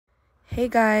Hey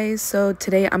guys, so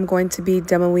today I'm going to be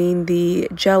demoing the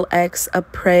Gel X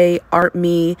Après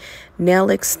ARTME nail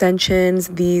extensions.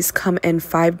 These come in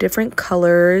 5 different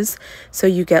colors. So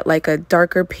you get like a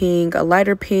darker pink, a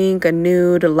lighter pink, a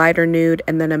nude, a lighter nude,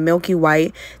 and then a milky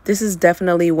white. This is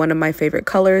definitely one of my favorite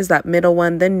colors, that middle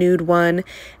one, the nude one.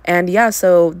 And yeah,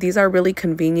 so these are really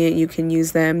convenient. You can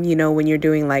use them, when you're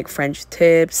doing like French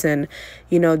tips and,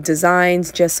 designs,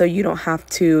 just so you don't have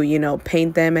to,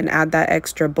 paint them and add that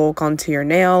extra bulk onto your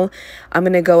nail. I'm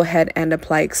going to go ahead and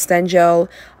apply Extend Gel.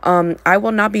 I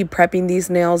will not be prepping these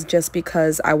nails just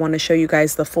because I want to show you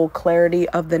guys the full clarity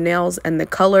of the nails and the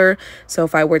color. So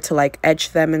if I were to like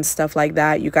etch them and stuff like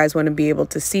that, you guys want to be able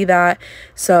to see that.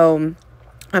 So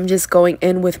I'm just going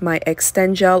in with my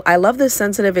Extend Gel. I love the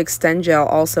sensitive Extend Gel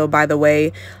also, by the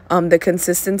way. The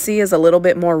consistency is a little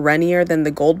bit more runnier than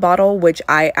the gold bottle, which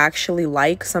I actually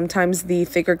like. Sometimes the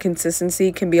thicker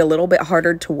consistency can be a little bit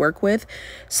harder to work with.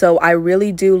 So I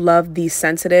really do love the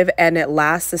sensitive, and it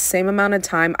lasts the same amount of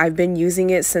time. I've been using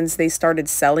it since they started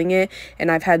selling it,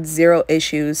 and I've had 0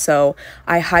 issues. So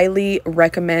I highly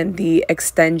recommend the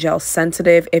Extend Gel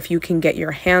sensitive if you can get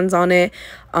your hands on it.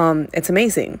 It's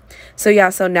amazing. So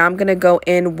yeah, so now I'm gonna go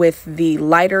in with the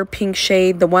lighter pink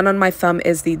shade. The one on my thumb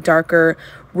is the darker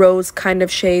rose kind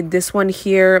of shade. This one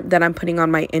here that I'm putting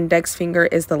on my index finger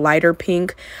is the lighter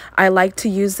pink. I like to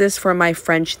use this for my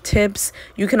French tips.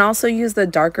 You can also use the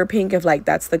darker pink if like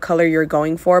that's the color you're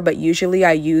going for, but usually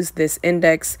I use this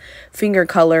index finger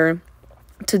color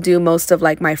to do most of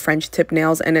like my French tip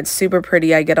nails, and it's super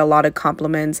pretty. I get a lot of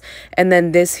compliments. And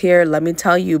then this here, let me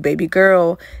tell you, baby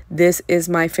girl, this is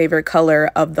my favorite color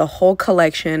of the whole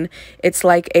collection. It's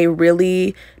like a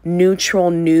really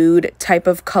neutral nude type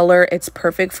of color. It's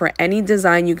perfect for any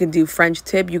design. You can do French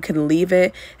tip, you can leave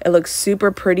it. It looks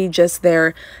super pretty just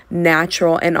there,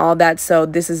 natural and all that. So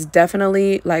this is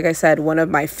definitely, like I said, one of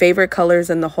my favorite colors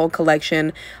in the whole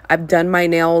collection. I've done my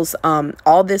nails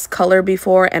all this color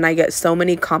before, and I get so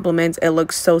many compliments. It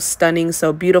looks so stunning,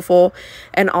 so beautiful.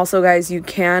 And also guys, you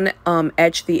can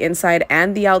etch the inside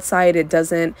and the outside. It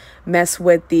doesn't mess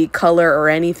with the color or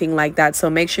anything like that. So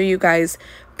make sure you guys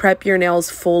prep your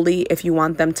nails fully if you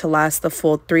want them to last the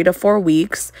full 3 to 4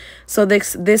 weeks. So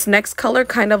this next color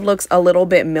kind of looks a little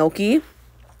bit milky.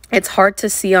 It's hard to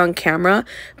see on camera,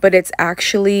 but it's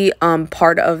actually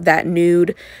part of that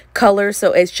nude color.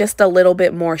 So it's just a little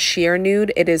bit more sheer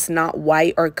nude. It is not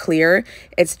white or clear.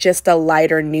 It's just a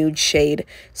lighter nude shade.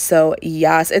 So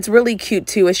yes, it's really cute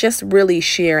too. It's just really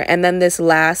sheer. And then this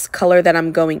last color that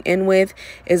I'm going in with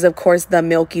is of course the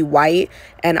milky white.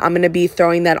 And I'm going to be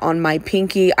throwing that on my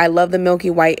pinky. I love the milky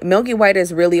white. Milky white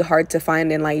is really hard to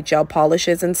find in like gel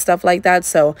polishes and stuff like that.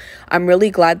 So I'm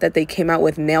really glad that they came out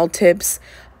with nail tips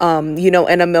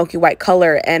in a milky white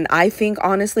color. And I think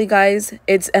honestly guys,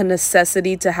 it's a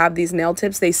necessity to have these nail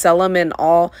tips. They sell them in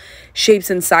all shapes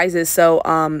and sizes, so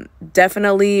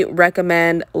definitely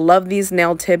recommend. Love these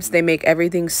nail tips. They make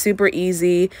everything super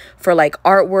easy for like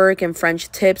artwork and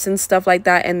French tips and stuff like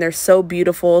that, and they're so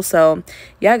beautiful. So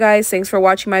yeah guys, thanks for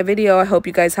watching my video. I hope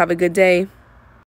you guys have a good day.